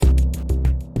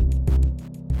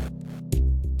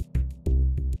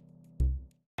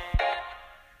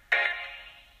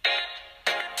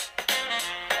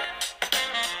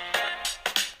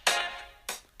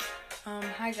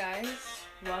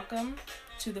welcome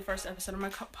to the first episode of my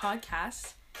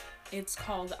podcast. It's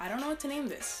called, I don't know what to name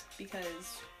this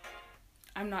because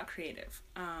I'm not creative.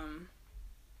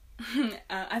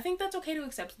 I think that's okay to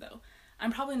accept though.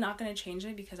 I'm probably not going to change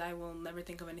it because I will never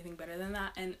think of anything better than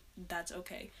that, and that's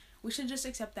okay. We should just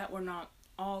accept that we're not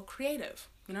all creative.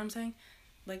 You know what I'm saying?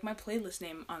 Like my playlist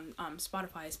name on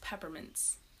Spotify is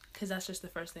Peppermints because that's just the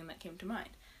first thing that came to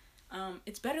mind.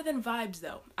 It's better than Vibes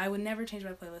though. I would never change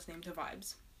my playlist name to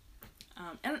Vibes.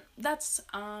 And that's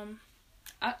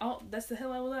that's the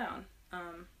hill I will die on.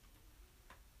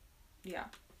 Yeah.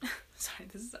 Sorry,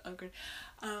 this is awkward.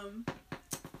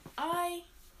 My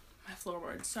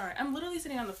floorboards. Sorry, I'm literally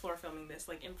sitting on the floor filming this,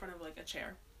 like in front of like a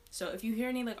chair. So if you hear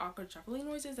any like awkward shuffling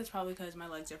noises, that's probably because my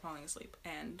legs are falling asleep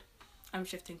and I'm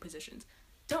shifting positions.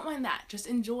 Don't mind that. Just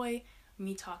enjoy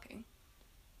me talking.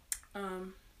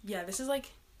 Yeah, this is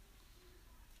like,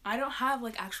 I don't have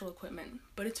like actual equipment,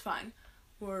 but it's fine.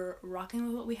 We're rocking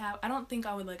with what we have. I don't think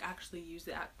I would like actually use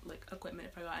that like equipment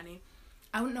if I got any.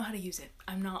 I wouldn't know how to use it.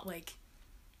 I'm not like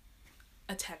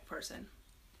a tech person.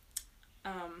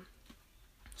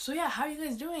 So yeah, how are you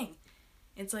guys doing?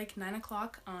 It's like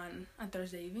 9:00 on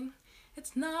Thursday evening.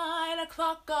 It's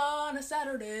 9:00 on a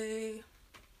Saturday.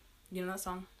 You know that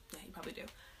song? Yeah, you probably do.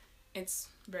 It's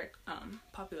very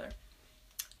popular.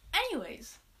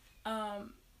 Anyways,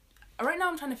 right now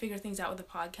I'm trying to figure things out with the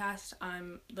podcast.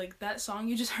 I'm like, that song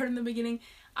you just heard in the beginning,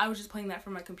 I was just playing that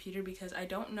from my computer because I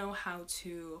don't know how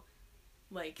to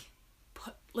like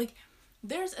put like,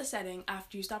 there's a setting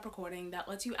after you stop recording that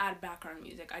lets you add background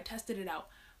music. I tested it out,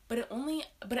 but it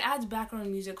adds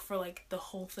background music for like the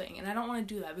whole thing, and I don't want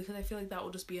to do that because I feel like that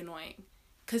will just be annoying.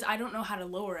 Cause I don't know how to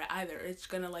lower it either. It's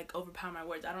gonna like overpower my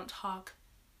words. I don't talk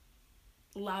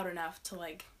loud enough to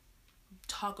like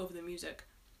talk over the music.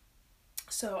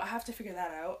 So I have to figure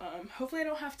that out. Hopefully I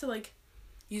don't have to like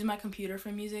use my computer for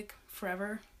music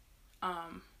forever.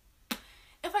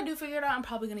 If I do figure it out, I'm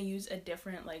probably gonna use a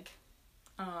different like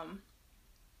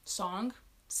song.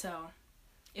 So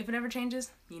if it ever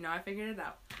changes, you know I figured it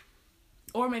out.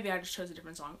 Or maybe I just chose a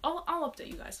different song. I'll update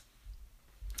you guys.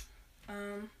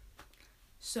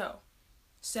 So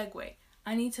segue.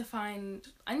 I need to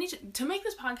make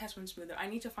this podcast run smoother. I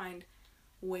need to find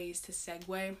ways to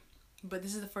segue. But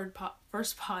this is the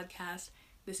first podcast.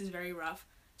 This is very rough.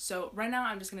 So right now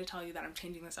I'm just going to tell you that I'm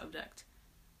changing the subject.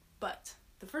 But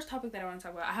the first topic that I want to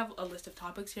talk about, I have a list of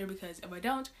topics here because if I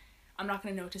don't, I'm not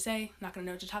going to know what to say, not going to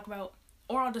know what to talk about,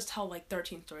 or I'll just tell like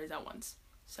 13 stories at once.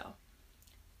 So,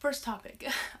 first topic,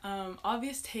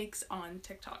 obvious takes on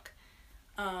TikTok.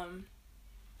 I'm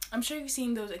sure you've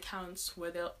seen those accounts where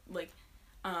they'll like,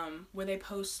 where they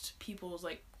post people's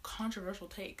like controversial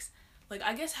takes. Like,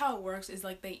 I guess how it works is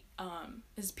like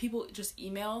is people just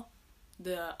email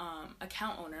the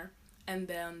account owner and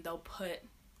then they'll put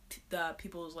the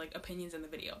people's like opinions in the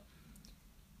video.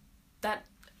 That,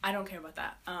 I don't care about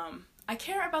that. I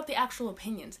care about the actual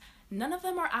opinions. None of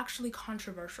them are actually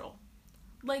controversial.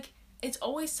 Like, it's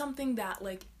always something that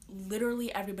like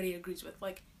literally everybody agrees with.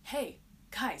 Like, hey,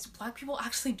 guys, black people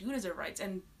actually do deserve rights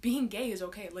and being gay is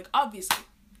okay. Like,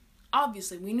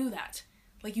 obviously we knew that.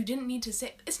 Like, you didn't need to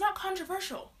say, it's not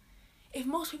controversial. If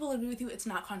most people agree with you, it's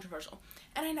not controversial.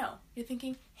 And I know, you're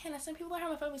thinking, Hannah, some people are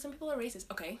homophobic, some people are racist.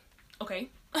 Okay.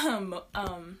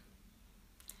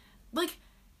 Like,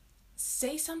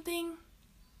 say something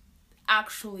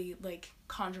actually, like,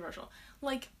 controversial.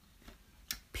 Like,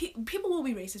 people will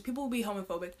be racist, people will be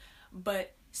homophobic,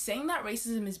 but saying that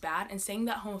racism is bad and saying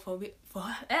that homophobia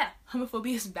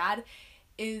is bad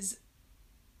is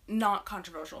not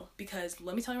controversial. Because,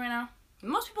 let me tell you right now,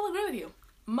 most people agree with you.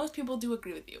 Most people do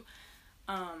agree with you.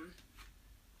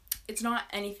 It's not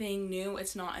anything new.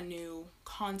 It's not a new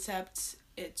concept.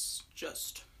 It's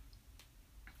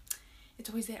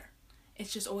always there.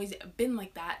 It's just always been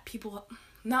like that. People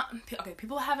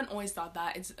haven't always thought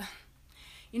that. It's,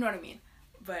 you know what I mean.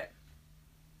 But,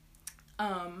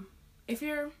 if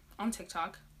you're on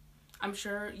TikTok, I'm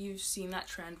sure you've seen that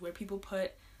trend where people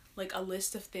put, like, a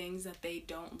list of things that they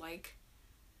don't like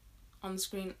on the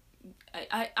screen.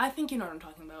 I think you know what I'm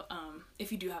talking about,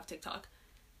 if you do have TikTok.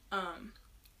 And,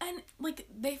 like,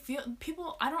 I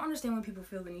don't understand when people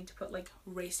feel the need to put, like,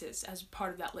 racist as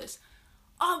part of that list.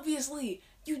 Obviously,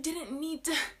 you didn't need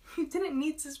to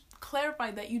clarify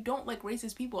that you don't like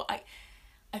racist people.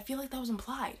 I feel like that was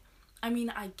implied. I mean,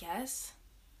 I guess,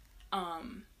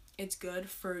 it's good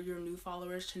for your new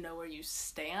followers to know where you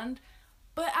stand,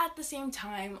 but at the same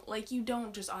time, like, you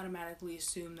don't just automatically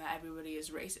assume that everybody is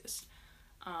racist.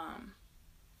 I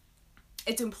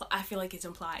feel like it's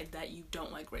implied that you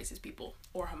don't like racist people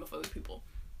or homophobic people.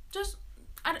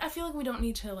 I feel like we don't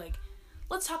need to, like,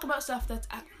 let's talk about stuff that's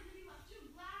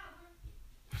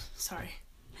Sorry.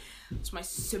 It's my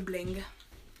sibling.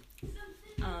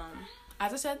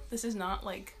 As I said, this is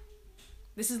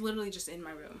literally just in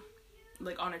my room,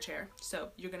 like on a chair. So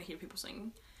you're gonna hear people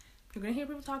singing. You're gonna hear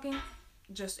people talking.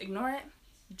 Just ignore it.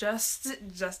 Just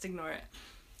ignore it.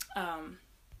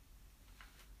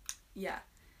 Yeah.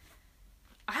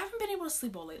 I haven't been able to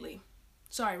sleep well lately.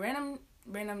 Sorry,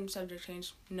 random subject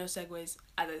change. No segues,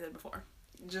 as I said before.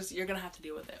 Just, you're gonna have to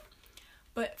deal with it.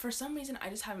 But for some reason, I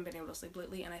just haven't been able to sleep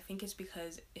lately, and I think it's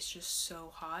because it's just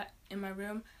so hot in my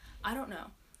room. I don't know.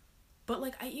 But,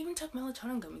 like, I even took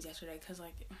melatonin gummies yesterday, because,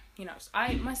 like, you know,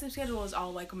 my sleep schedule is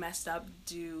all, like, messed up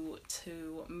due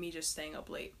to me just staying up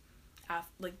late,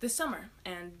 like, this summer,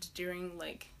 and during,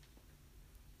 like,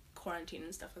 quarantine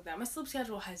and stuff like that. My sleep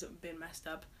schedule has been messed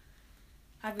up.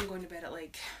 I've been going to bed at,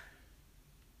 like,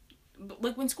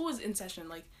 when school was in session,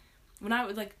 like, when I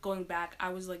was, like, going back, I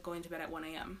was, like, going to bed at 1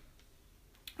 a.m.,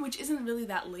 which isn't really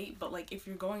that late, but, like, if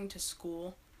you're going to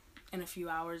school in a few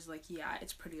hours, like, yeah,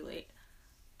 it's pretty late.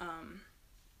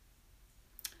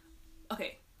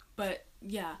 Okay, but,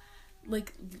 yeah,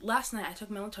 like, last night I took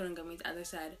melatonin gummies, as I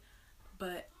said,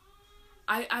 but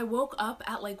I woke up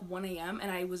at, like, 1 a.m.,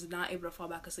 and I was not able to fall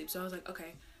back asleep, so I was like,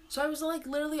 okay. So I was, like,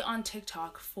 literally on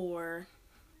TikTok for,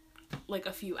 like,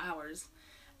 a few hours,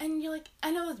 and you're like,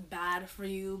 I know it's bad for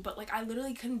you, but, like, I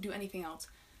literally couldn't do anything else,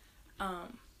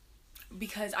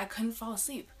 because I couldn't fall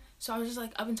asleep. So I was just,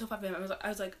 like, up until 5 a.m. I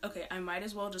was like, okay, I might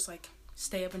as well just, like,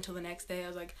 stay up until the next day. I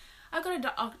was like, I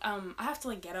have to,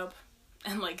 like, get up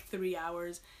in, like, 3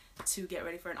 hours to get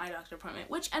ready for an eye doctor appointment,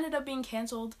 which ended up being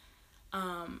canceled,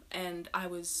 and I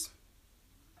was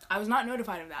not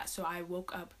notified of that, so I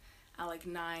woke up at, like,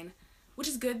 9, which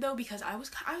is good, though, because I was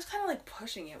kind of, like,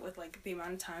 pushing it with, like, the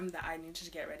amount of time that I needed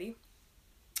to get ready.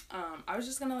 I was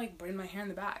just gonna, like, braid my hair in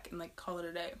the back and, like, call it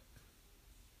a day.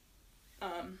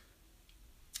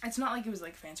 It's not like it was,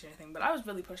 like, fancy or anything, but I was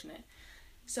really pushing it.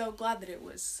 So glad that it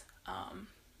was,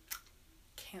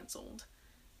 canceled.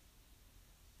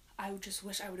 I just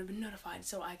wish I would have been notified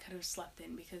so I could have slept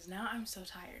in, because now I'm so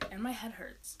tired and my head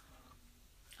hurts.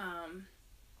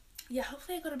 Yeah,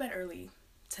 hopefully I go to bed early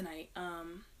tonight.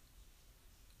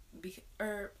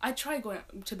 I tried going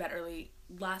to bed early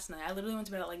last night. I literally went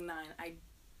to bed at, like, 9.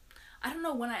 I don't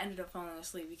know when I ended up falling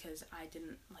asleep, because I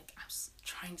was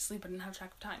trying to sleep. I didn't have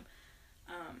track of time.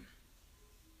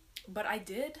 But I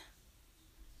did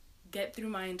get through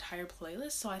my entire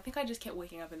playlist, so I think I just kept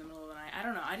waking up in the middle of the night. I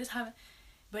don't know. I just haven't,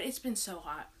 but it's been so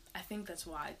hot. I think that's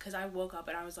why, because I woke up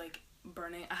and I was, like,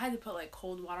 burning. I had to put, like,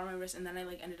 cold water on my wrist, and then I,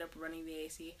 like, ended up running the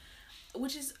AC,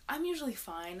 which is, I'm usually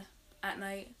fine at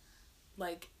night.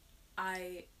 Like,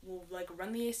 I will, like,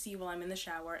 run the AC while I'm in the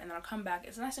shower, and then I'll come back.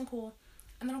 It's nice and cool.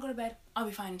 And then I'll go to bed. I'll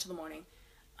be fine until the morning.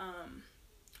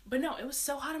 But no, it was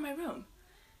so hot in my room.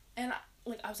 And,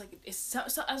 I was like,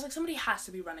 I was like, somebody has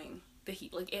to be running the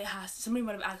heat. Like, somebody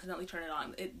might have accidentally turned it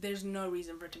on. There's no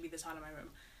reason for it to be this hot in my room.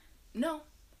 No.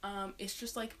 It's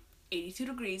just, like, 82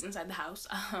 degrees inside the house.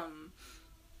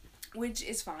 Which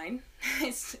is fine.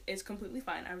 It's completely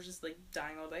fine. I was just, like,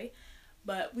 dying all day.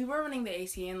 But we were running the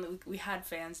AC, and we had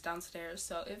fans downstairs,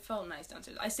 so it felt nice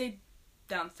downstairs. I stayed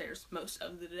downstairs most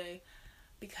of the day,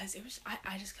 because it was,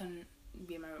 I just couldn't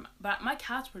be in my room. But my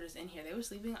cats were just in here. They were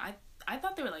sleeping. I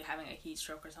thought they were, like, having a heat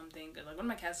stroke or something. Cause, like, one of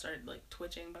my cats started, like,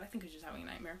 twitching, but I think he was just having a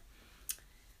nightmare.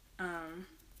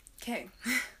 Okay.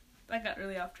 That got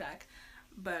really off track.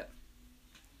 But,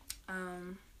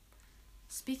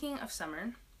 speaking of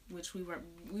summer, which we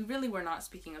really were not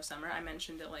speaking of summer. I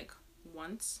mentioned it, like,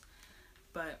 once.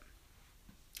 But,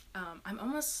 I'm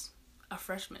almost a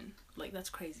freshman. Like, that's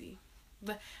crazy.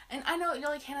 And I know, you're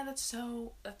like, Hannah, that's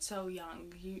so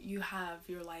young. You have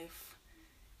your life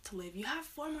to live. You have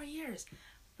 4 more years.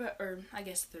 Or I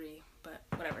guess 3, but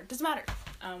whatever. Doesn't matter.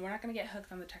 We're not gonna get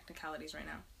hooked on the technicalities right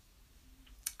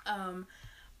now.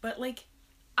 But, like,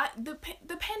 the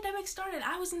pandemic started.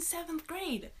 I was in 7th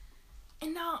grade.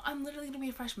 And now I'm literally gonna be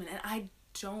a freshman, and I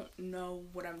don't know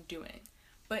what I'm doing.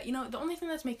 But, you know, the only thing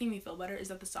that's making me feel better is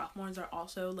that the sophomores are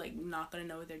also, like, not gonna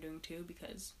know what they're doing too,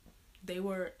 because they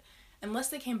were, unless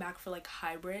they came back for, like,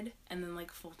 hybrid and then,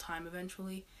 like, full-time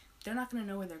eventually, they're not gonna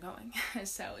know where they're going.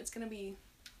 So it's gonna be,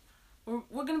 we're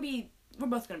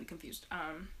both gonna be confused,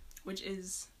 which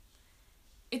is,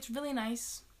 it's really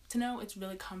nice to know. It's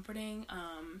really comforting.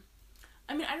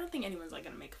 I mean, I don't think anyone's, like,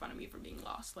 gonna make fun of me for being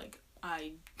lost. Like,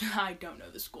 I don't know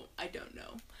the school. I don't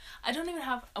know. I don't even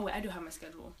have, oh wait, I do have my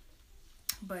schedule,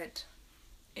 but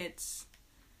it's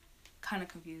kind of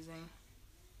confusing.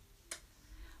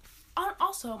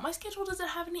 Also, my schedule doesn't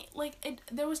have any, like,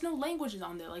 there was no languages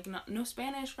on there, like, no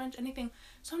Spanish, French, anything,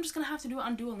 so I'm just gonna have to do it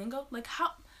on Duolingo. Like,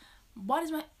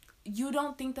 you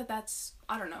don't think that that's,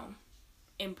 I don't know,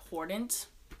 important.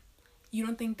 You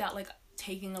don't think that, like,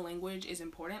 taking a language is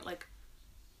important. Like,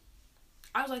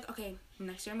 I was like, okay,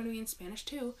 next year I'm going to be in Spanish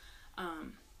too.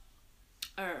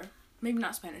 Or maybe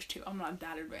not Spanish too. I'm not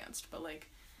that advanced, but, like,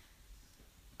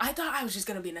 I thought I was just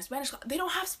going to be in a Spanish class. They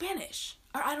don't have Spanish.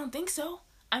 Or I don't think so.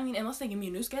 I mean, unless they give me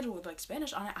a new schedule with, like,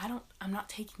 Spanish on it, I'm not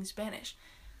taking Spanish.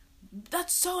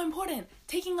 That's so important.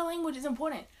 Taking a language is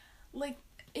important. Like,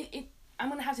 I'm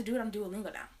going to have to do it on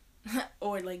Duolingo now.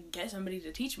 Or, like, get somebody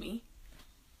to teach me.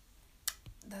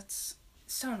 That's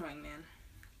so annoying, man.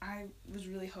 I was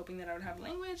really hoping that I would have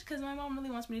language because my mom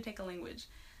really wants me to take a language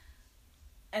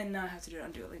and not have to do it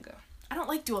on Duolingo. I don't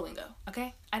like Duolingo,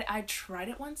 okay? I tried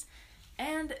it once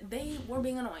and they were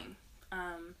being annoying.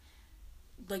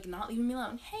 Like, not leaving me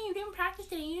alone. Hey, you didn't practice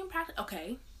today, you didn't practice.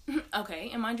 Okay.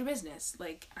 Okay, and mind your business.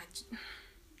 Like,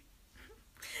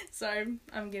 sorry,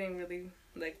 I'm getting really,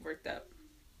 like, worked up.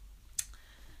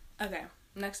 Okay,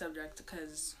 next subject,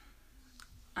 because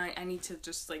I need to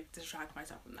just, like, distract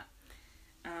myself from that.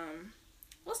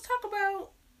 Let's talk about,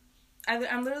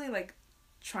 I'm literally, like,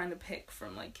 trying to pick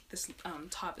from, like, this,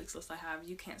 topics list I have.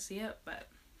 You can't see it, but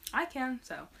I can,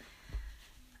 so.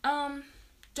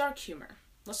 Dark humor.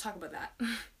 Let's talk about that.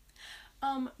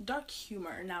 Dark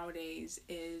humor nowadays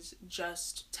is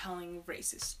just telling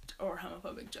racist or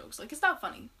homophobic jokes. Like, it's not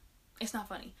funny. It's not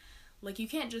funny. Like, you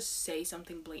can't just say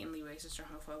something blatantly racist or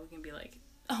homophobic and be like,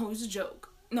 oh, it was a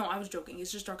joke. No, I was joking.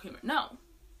 It's just dark humor. No,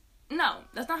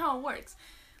 that's not how it works.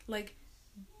 Like,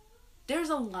 there's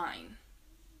a line.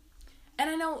 And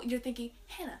I know you're thinking,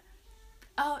 Hannah,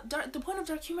 the point of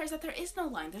dark humor is that there is no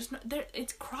line.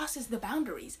 It crosses the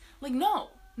boundaries. Like, no.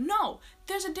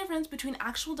 There's a difference between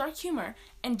actual dark humor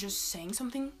and just saying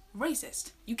something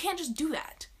racist. You can't just do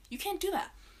that. You can't do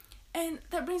that. And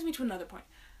that brings me to another point.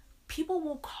 People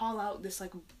will call out this,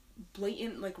 like,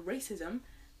 blatant, like, racism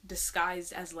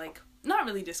disguised as, like, not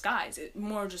really disguised. It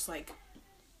more just, like,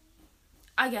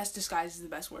 I guess disguise is the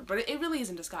best word, but it really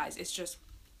isn't disguise. It's just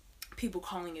people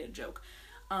calling it a joke.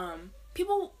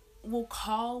 People will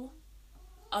call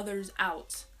others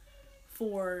out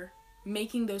for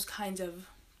making those kinds of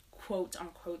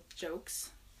quote-unquote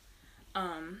jokes.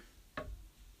 And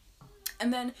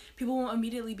then people will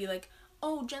immediately be like,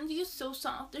 oh, Gen Z is so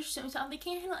soft, they're so soft, they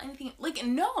can't handle anything. Like,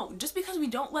 no, just because we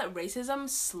don't let racism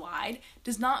slide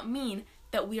does not mean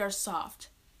that we are soft.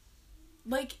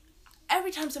 Like, every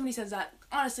time somebody says that,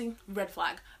 honestly, red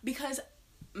flag. Because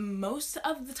most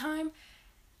of the time,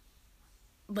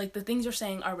 like, the things you're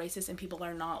saying are racist and people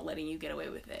are not letting you get away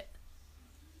with it.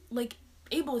 Like,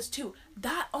 ableist too.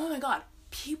 That, oh my god,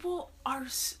 people are,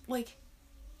 like,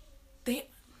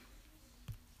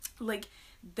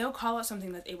 they'll call out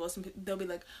something that's ableist and they'll be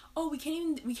like, oh, we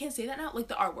can't say that now? Like,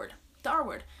 the R word.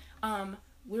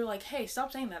 We're like, hey,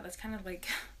 stop saying that. That's kind of, like,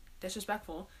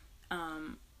 disrespectful.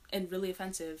 And really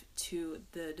offensive to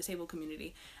the disabled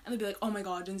community. And they'll be like, oh my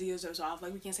god, Gen Z is so soft,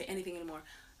 like, we can't say anything anymore.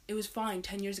 It was fine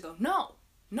 10 years ago.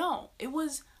 No, it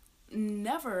was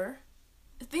never,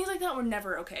 things like that were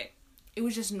never okay. It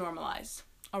was just normalized,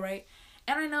 alright?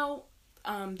 And I know,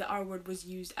 the R word was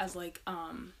used as, like,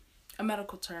 a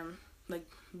medical term, like,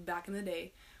 back in the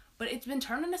day, but it's been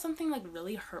turned into something, like,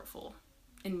 really hurtful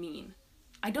and mean.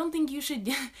 I don't think you shouldn't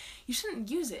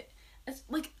use it. It's,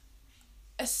 like,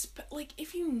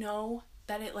 if you know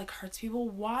that it, like, hurts people,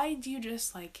 why do you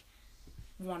just, like,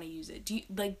 want to use it? Do you,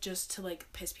 like, just to,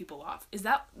 like, piss people off?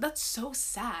 That's so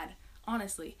sad,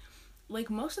 honestly. Like,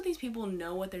 most of these people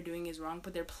know what they're doing is wrong,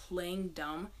 but they're playing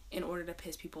dumb in order to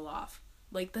piss people off.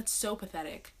 Like, that's so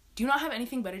pathetic. Do you not have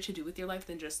anything better to do with your life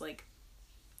than just, like,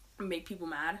 make people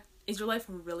mad? Is your life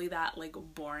really that, like,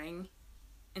 boring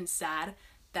and sad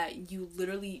that you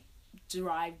literally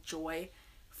derive joy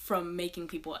from making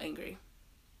people angry?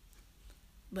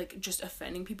 Like, just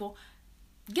offending people?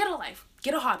 Get a life.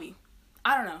 Get a hobby.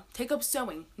 I don't know. Take up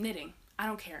sewing, knitting. I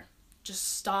don't care.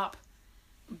 Just stop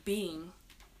being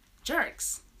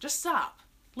jerks. Just stop.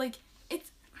 Like,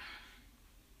 it's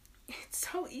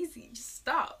so easy. Just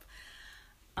stop.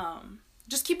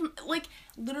 Just keep, like,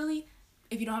 literally,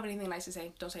 if you don't have anything nice to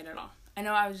say, don't say it at all. I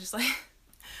know I was just like,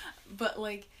 but,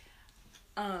 like,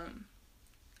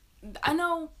 I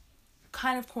know,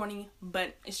 kind of corny,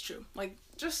 but it's true. Like,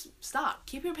 just stop.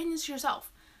 Keep your opinions to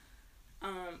yourself.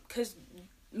 Because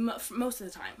most of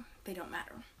the time, they don't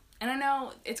matter. And I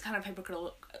know it's kind of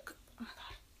hypocritical. Oh my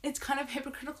god. It's kind of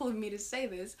hypocritical of me to say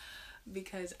this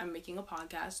because I'm making a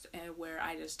podcast where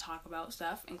I just talk about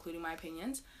stuff, including my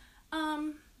opinions.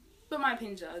 But my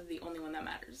opinions are the only one that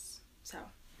matters. So,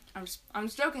 I'm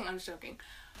just joking.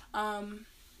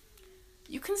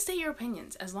 You can state your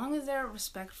opinions as long as they're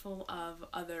respectful of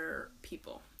other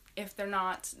people. If they're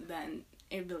not, then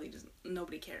it really doesn't,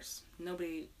 nobody cares.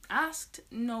 Nobody asked,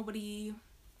 nobody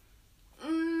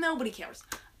cares.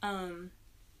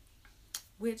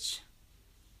 Which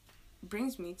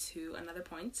brings me to another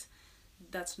point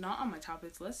that's not on my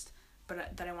topics list,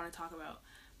 but that I want to talk about.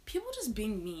 People just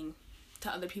being mean to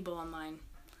other people online.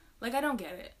 Like, I don't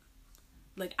get it.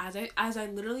 Like, as I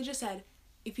literally just said,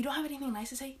 if you don't have anything nice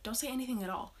to say, don't say anything at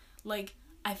all. Like,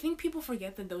 I think people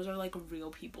forget that those are, like, real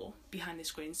people behind the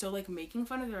screen. So, like, making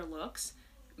fun of their looks,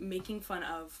 making fun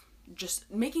of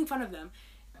them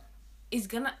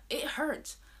it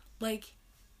hurts. Like,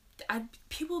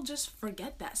 people just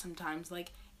forget that sometimes.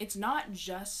 Like, it's not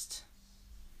just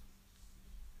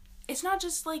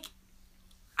like,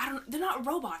 they're not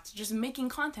robots just making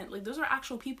content. Like, those are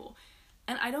actual people.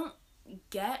 And I don't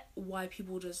get why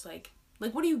people just, like,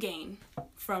 what do you gain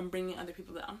from bringing other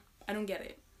people down? I don't get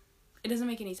it. It doesn't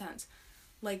make any sense.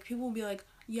 Like, people will be like,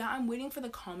 yeah, I'm waiting for the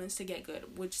comments to get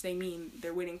good, which they mean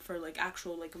they're waiting for, like,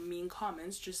 actual, like, mean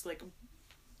comments, just, like,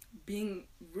 being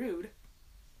rude.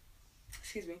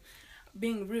 Excuse me.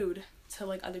 Being rude to,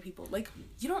 like, other people. Like,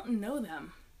 you don't know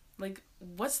them. Like,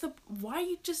 why are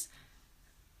you just,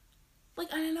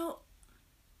 like, I don't know.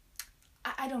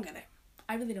 I don't get it.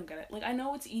 I really don't get it. Like, I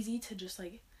know it's easy to just,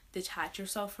 like, detach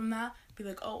yourself from that. Be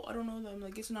like, oh, I don't know them.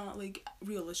 Like, it's not, like,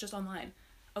 real. It's just online.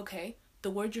 Okay, the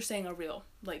words you're saying are real.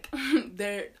 Like,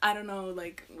 I don't know,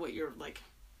 like, what you're, like,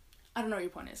 I don't know what your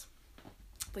point is.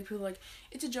 Like, people are like,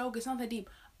 it's a joke. It's not that deep.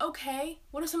 Okay,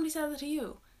 what if somebody said that to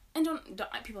you? And don't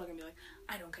people are gonna be like,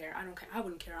 I don't care. I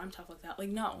wouldn't care. I'm tough like that. Like,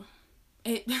 no.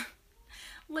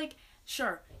 Like,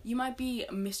 sure, you might be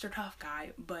Mr. Tough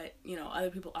Guy, but, you know, other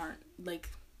people aren't. Like,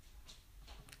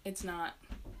 it's not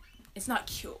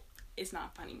cute. It's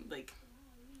not funny. Like,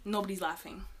 nobody's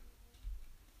laughing.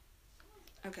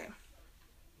 Okay.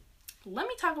 Let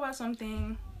me talk about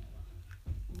something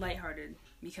lighthearted,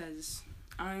 because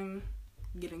I'm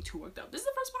getting too worked up. This is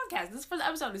the first podcast. This is the first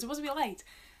episode. It's supposed to be light.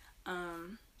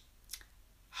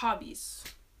 Hobbies.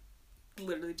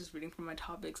 Literally just reading from my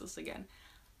topics list again.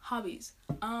 Hobbies.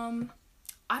 I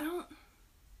don't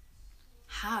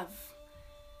have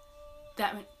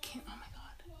that many. Oh my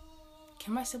god.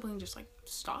 Can my sibling just, like,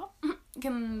 stop?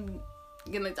 Can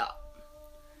they stop?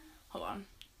 Hold on.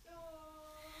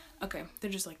 Okay, they're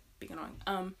just, like, being annoying.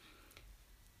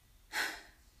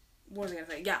 What was I gonna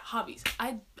say? Yeah, hobbies.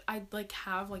 I like,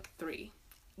 have, like, 3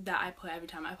 that I put every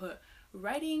time. I put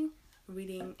writing,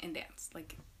 reading, and dance.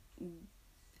 Like,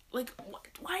 why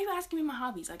are you asking me my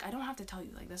hobbies? Like, I don't have to tell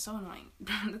you. Like, that's so annoying.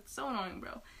 That's so annoying,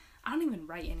 bro. I don't even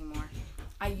write anymore.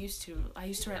 I used to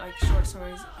write, like, short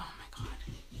stories. Oh my god.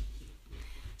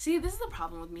 See, this is the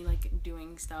problem with me, like,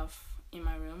 doing stuff in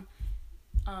my room.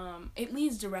 It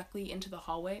leads directly into the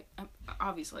hallway,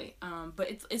 obviously. But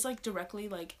it's like, directly,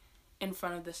 like, in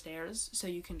front of the stairs, so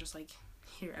you can just, like,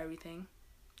 hear everything.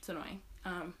 It's annoying.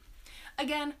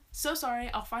 Again, so sorry.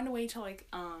 I'll find a way to, like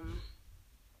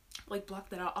block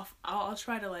that out. I'll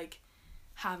try to, like,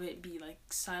 have it be, like,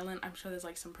 silent. I'm sure there's,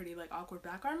 like, some pretty, like, awkward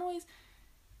background noise.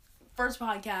 First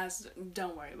podcast,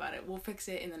 don't worry about it. We'll fix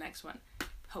it in the next one,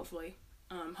 hopefully.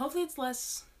 Hopefully it's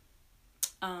less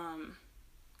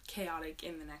chaotic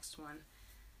in the next one,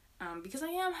 because I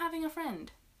am having a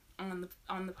friend on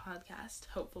the podcast,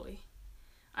 hopefully.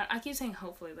 I keep saying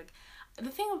hopefully. Like, the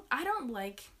thing, I don't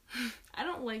like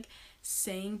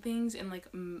saying things and,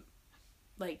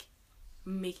 like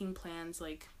making plans,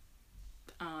 like,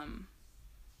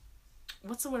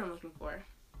 what's the word I'm looking for?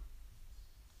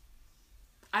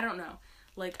 I don't know.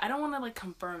 Like, I don't want to, like,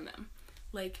 confirm them.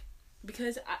 Like,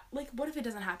 because, what if it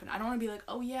doesn't happen? I don't want to be like,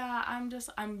 oh yeah,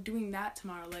 I'm doing that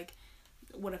tomorrow. Like,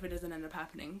 what if it doesn't end up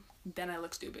happening? Then I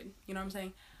look stupid. You know what I'm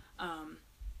saying?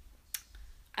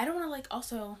 I don't want to, like,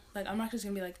 also, like, I'm not just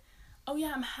going to be like, oh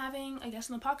yeah, I'm having a guest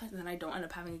on the podcast, and then I don't end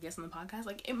up having a guest on the podcast.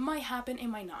 Like, it might happen, it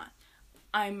might not.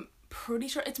 I'm pretty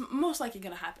sure it's most likely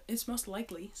gonna happen. It's most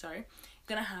likely,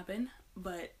 gonna happen,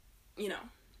 but, you know,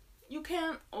 you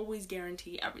can't always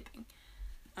guarantee everything.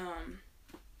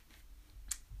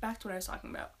 Back to what I was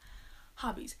talking about.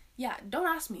 Hobbies. Yeah, don't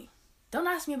ask me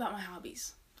about my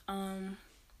hobbies.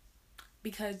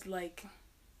 Because, like,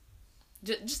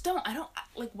 just don't. I don't,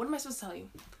 like, what am I supposed to tell you?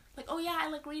 Like, oh yeah, I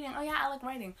like reading. Oh yeah, I like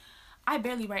writing. I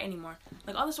barely write anymore.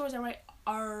 Like, all the stories I write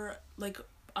are, like,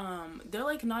 they're,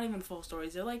 like, not even full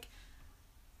stories. They're, like,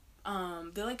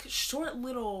 short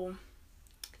little,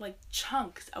 like,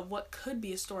 chunks of what could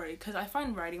be a story. Because I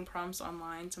find writing prompts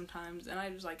online sometimes, and I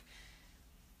just,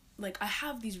 like, I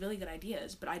have these really good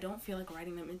ideas, but I don't feel like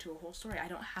writing them into a whole story. I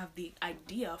don't have the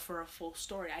idea for a full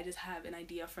story. I just have an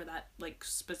idea for that, like,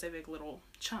 specific little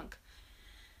chunk.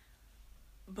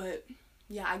 But,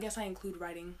 yeah, I guess I include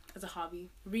writing as a hobby.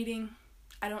 Reading,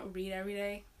 I don't read every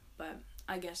day, but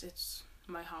I guess it's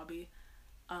my hobby.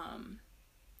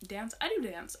 Dance, I do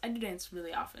dance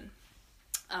really often.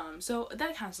 So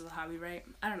that counts as a hobby, right?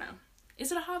 I don't know.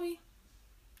 Is it a hobby?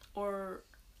 Or,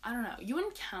 I don't know. You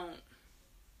wouldn't count,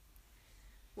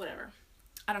 whatever.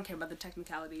 I don't care about the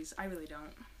technicalities. I really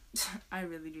don't. I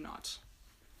really do not.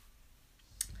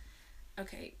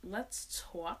 Okay, let's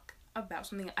talk about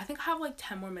something. I think I have like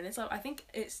 10 more minutes left. I think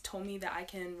it's told me that I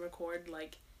can record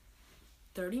like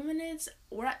 30 minutes.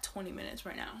 We're at 20 minutes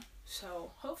right now.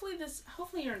 So hopefully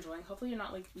you're enjoying. Hopefully you're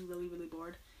not like really, really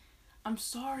bored. I'm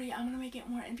sorry. I'm going to make it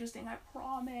more interesting. I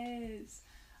promise.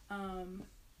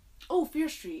 Fear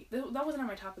Street. That wasn't on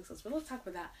my topics list, but let's talk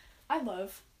about that. I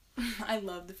love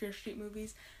the Fear Street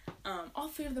movies. All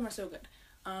 3 of them are so good.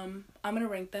 I'm going to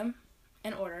rank them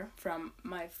in order from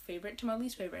my favorite to my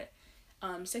least favorite.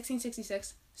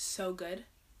 1666, so good.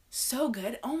 So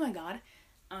good. Oh my god.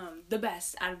 The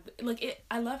best out of, like, it.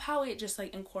 I love how it just,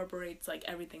 like, incorporates, like,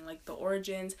 everything, like, the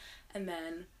origins, and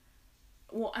then,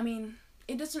 well, I mean,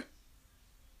 it doesn't,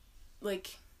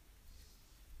 like,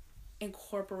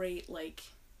 incorporate, like,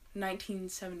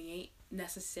 1978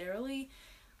 necessarily.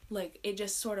 Like, it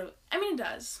just sort of, I mean, it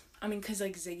does. I mean, because,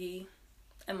 like, Ziggy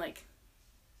and, like,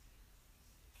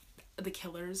 the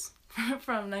Killers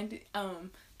from the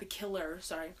Killer,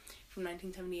 from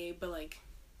 1978, but, like,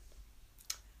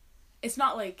 it's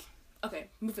not, like, okay,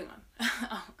 moving on,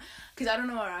 because I don't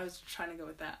know where I was trying to go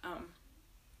with that,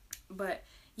 but,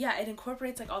 yeah, it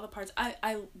incorporates, like, all the parts,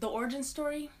 the origin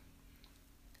story,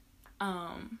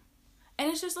 and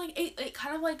it's just, like, it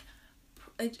kind of, like,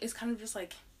 it's kind of just,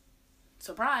 like,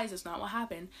 surprise, it's not what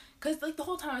happened, because, like, the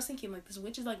whole time I was thinking, like, this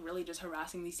witch is, like, really just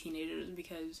harassing these teenagers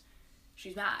because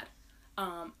she's mad,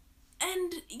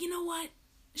 and you know what,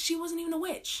 she wasn't even a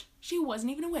witch,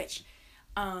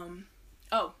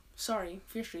 oh, sorry,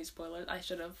 Fear Street spoilers, I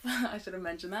should have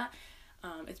mentioned that,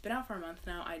 it's been out for a month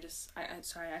now, I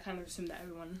kind of assumed that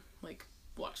everyone, like,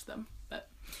 watched them, but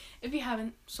if you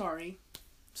haven't, sorry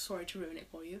to ruin it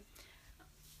for you,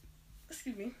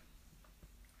 excuse me,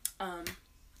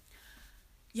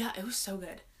 yeah, it was so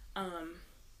good,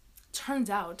 turns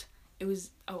out, it was,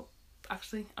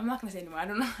 actually, I'm not gonna say anymore. I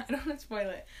don't want to spoil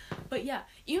it. But yeah,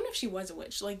 even if she was a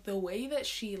witch, like, the way that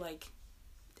she, like,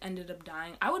 ended up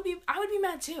dying, I would be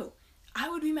mad too.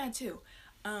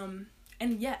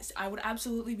 And yes, I would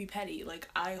absolutely be petty. Like,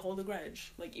 I hold a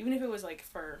grudge. Like, even if it was, like,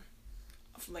 for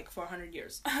 400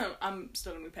 years, I'm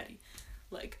still gonna be petty.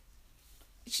 Like,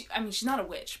 she's not a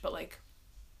witch, but, like,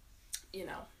 you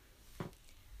know.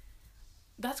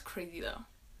 That's crazy, though.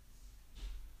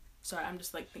 Sorry, I'm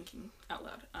just, like, thinking out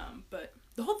loud. But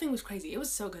the whole thing was crazy. It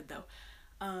was so good, though.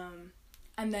 And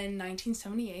then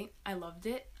 1978, I loved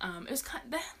it. It was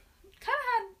kind of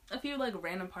had a few, like,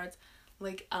 random parts.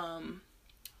 Like, oh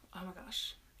my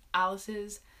gosh.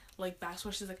 Alice's, like,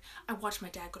 backstory. She's like, I watched my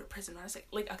dad go to prison. And I was like,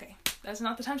 okay, that's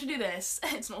not the time to do this.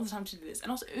 It's not the time to do this. And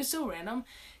also, it was so random.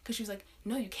 Because she was like,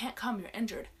 no, you can't come. You're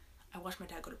injured. I watched my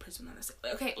dad go to prison, and I was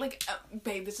like, okay, like,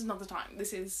 babe, this is not the time.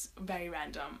 This is very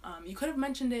random. You could have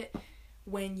mentioned it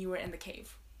when you were in the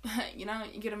cave. You know,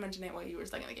 you could have mentioned it while you were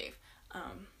stuck in the cave.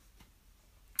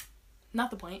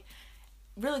 Not the point.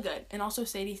 Really good. And also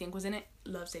Sadie Sink was in it.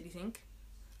 Love Sadie Sink.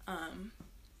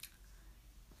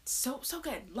 So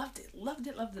good. Loved it.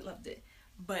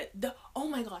 But oh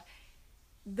my god.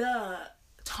 The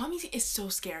Tommy is so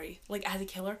scary. Like, as a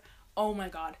killer. Oh my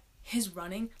god. His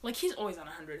running, like, he's always on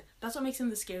 100. That's what makes him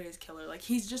the scariest killer. Like,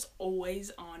 he's just always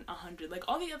on 100. Like,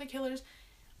 all the other killers,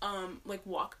 like,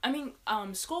 walk. I mean,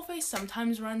 Skullface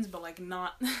sometimes runs, but, like,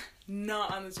 not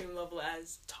on the same level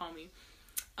as Tommy.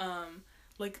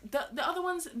 Like, the other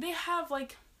ones, they have,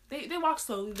 like, they walk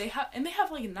slowly. They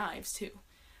have, like, knives, too.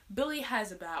 Billy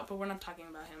has a bat, but we're not talking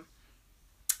about him.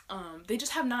 They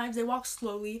just have knives. They walk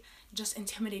slowly, just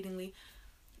intimidatingly.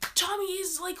 Tommy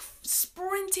is, like,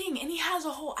 sprinting, and he has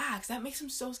a whole axe. That makes him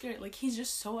so scary. Like, he's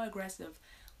just so aggressive.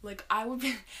 Like, I would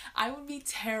be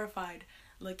terrified,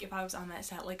 like, if I was on that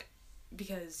set. Like,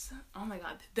 because, oh my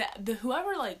god,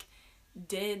 whoever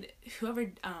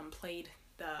played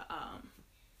the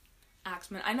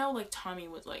Axeman. I know, like, Tommy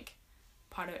was, like,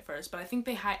 part of it first, but I think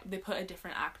they put a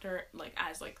different actor, like,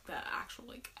 as, like, the actual,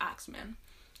 like, Axeman.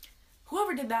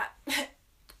 Whoever did that,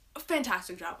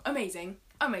 fantastic job. Amazing.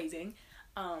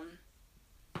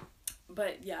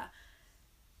 But yeah,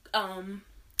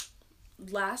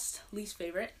 least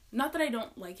favorite, not that I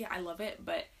don't like it, I love it,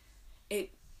 but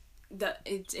it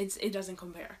doesn't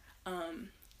compare.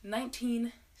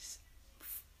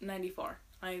 1994,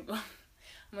 I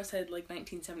almost said, like,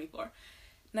 1974,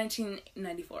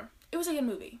 1994, it was a good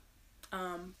movie.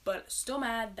 But still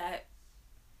mad that,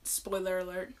 spoiler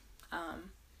alert,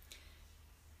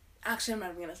 actually I'm not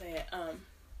even gonna say it,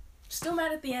 still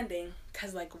mad at the ending,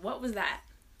 cause like, what was that?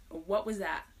 What was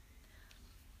that?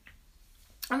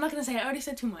 I'm not gonna say, I already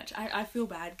said too much. I feel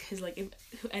bad, cause like, if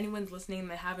anyone's listening and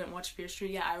they haven't watched Fear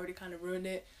Street yet, I already kind of ruined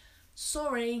it.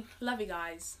 Sorry, love you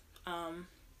guys.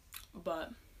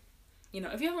 But, you know,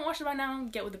 if you haven't watched it by now,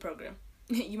 get with the program.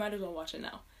 You might as well watch it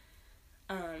now.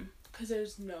 Cause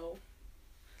there's no,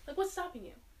 like, what's stopping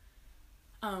you?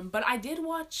 But I did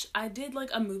like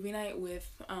a movie night with,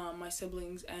 my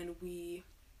siblings, and we,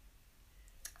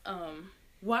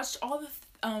 watched all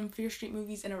the, Fear Street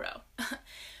movies in a row.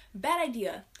 Bad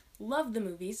idea. Love the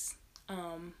movies,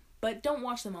 but don't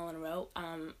watch them all in a row.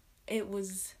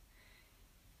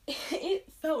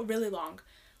 It felt really long.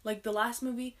 Like, the last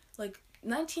movie, like,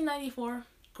 1994,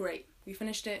 great. We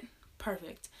finished it,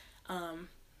 perfect.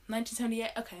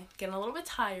 1978, okay, getting a little bit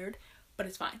tired, but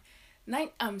it's fine.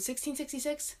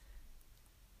 1666,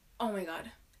 oh my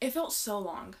god. It felt so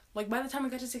long. Like, by the time we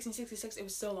got to 1666, it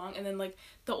was so long, and then, like,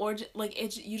 the origin, like,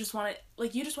 you just want it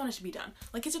to be done.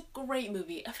 Like, it's a great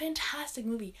movie, a fantastic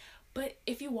movie, but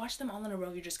if you watch them all in a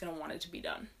row, you're just gonna want it to be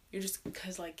done. You're just,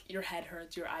 because, like, your head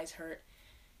hurts, your eyes hurt.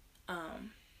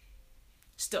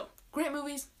 Still, great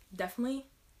movies, definitely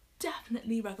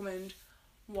recommend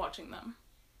watching them.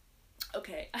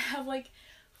 Okay, I have, like,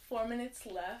 4 minutes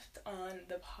left on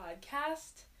the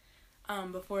podcast.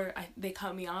 Before they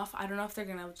cut me off. I don't know if they're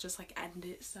gonna just, like, end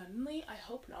it suddenly. I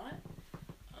hope not.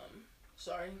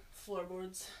 Sorry,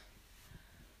 floorboards.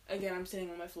 Again, I'm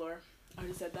sitting on my floor. I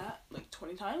already said that, like,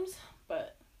 20 times,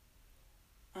 but,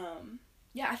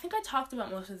 yeah, I think I talked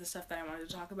about most of the stuff that I wanted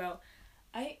to talk about.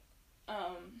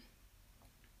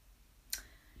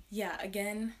 Yeah,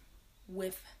 again,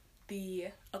 with the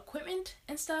equipment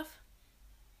and stuff,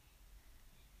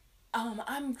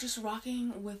 I'm just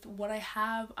rocking with what I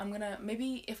have. I'm gonna,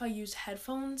 maybe if I use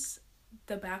headphones,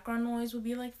 the background noise will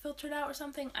be, like, filtered out or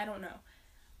something. I don't know.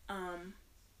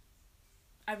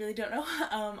 I really don't know.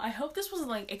 I hope this wasn't,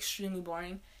 like, extremely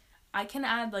boring. I can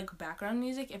add, like, background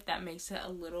music if that makes it a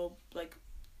little, like,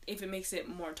 if it makes it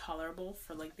more tolerable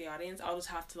for, like, the audience. I'll just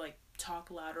have to, like,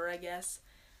 talk louder, I guess.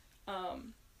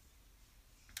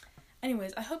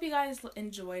 Anyways, I hope you guys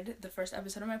enjoyed the first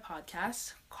episode of my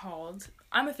podcast called,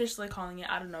 I'm officially calling it,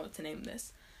 I don't know what to name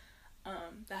this.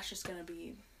 That's just gonna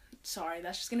be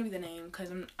the name,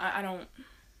 because I'm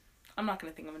not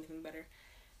gonna think of anything better.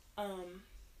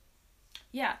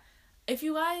 Yeah, if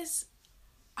you guys,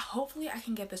 hopefully I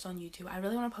can get this on YouTube. I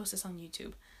really want to post this on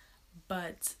YouTube,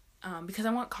 but, because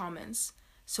I want comments.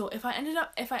 So if I end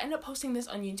up posting this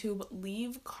on YouTube,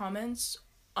 leave comments.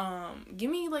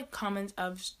 Give me, like, comments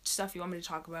of stuff you want me to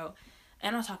talk about,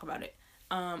 and I'll talk about it.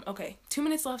 Okay, 2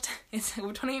 minutes left.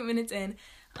 We're 28 minutes in.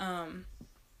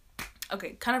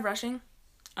 Okay, kind of rushing.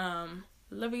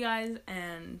 Love you guys,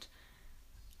 and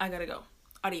I gotta go.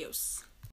 Adios.